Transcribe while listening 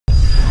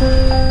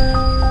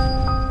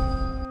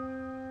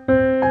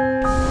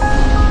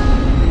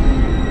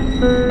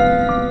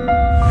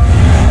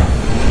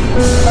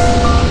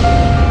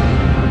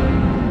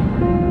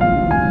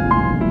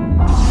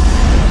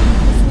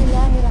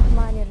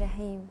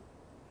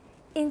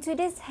In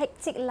today's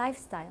hectic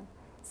lifestyle,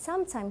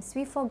 sometimes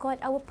we forgot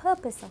our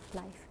purpose of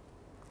life.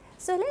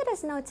 So let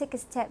us now take a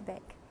step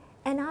back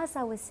and ask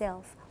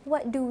ourselves,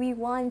 what do we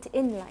want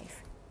in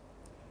life?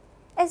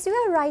 As we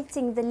are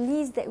writing the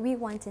list that we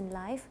want in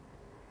life,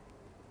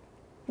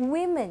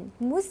 women,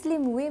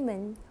 Muslim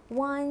women,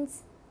 want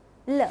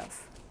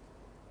love.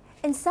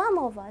 And some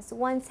of us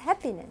want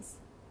happiness,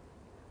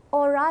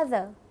 or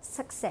rather,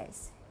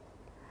 success.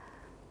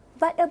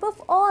 But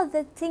above all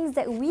the things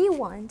that we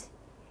want,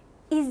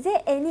 is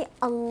there any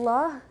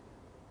Allah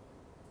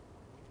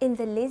in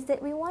the list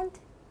that we want?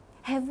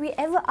 Have we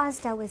ever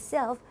asked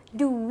ourselves,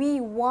 do we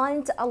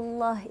want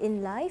Allah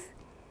in life?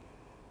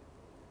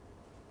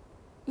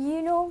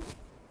 You know,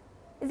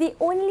 the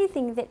only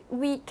thing that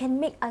we can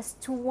make us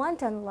to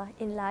want Allah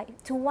in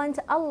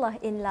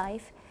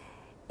life,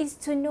 is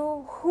to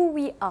know who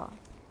we are,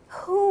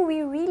 who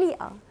we really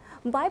are.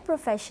 By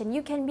profession,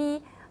 you can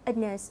be a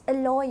nurse, a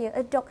lawyer,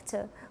 a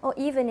doctor, or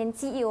even a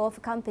CEO of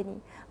a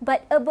company.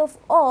 But above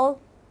all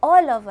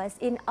of us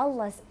in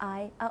Allah's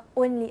eye are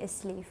only a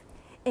slave.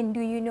 And do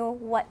you know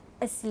what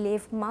a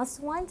slave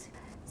must want?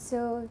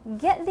 So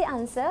get the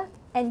answer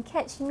and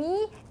catch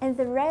me and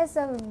the rest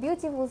of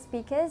beautiful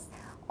speakers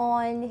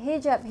on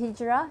Hijab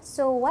Hijrah.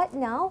 So what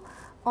now?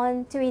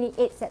 On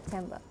 28th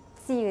September.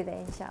 See you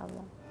there,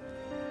 inshallah.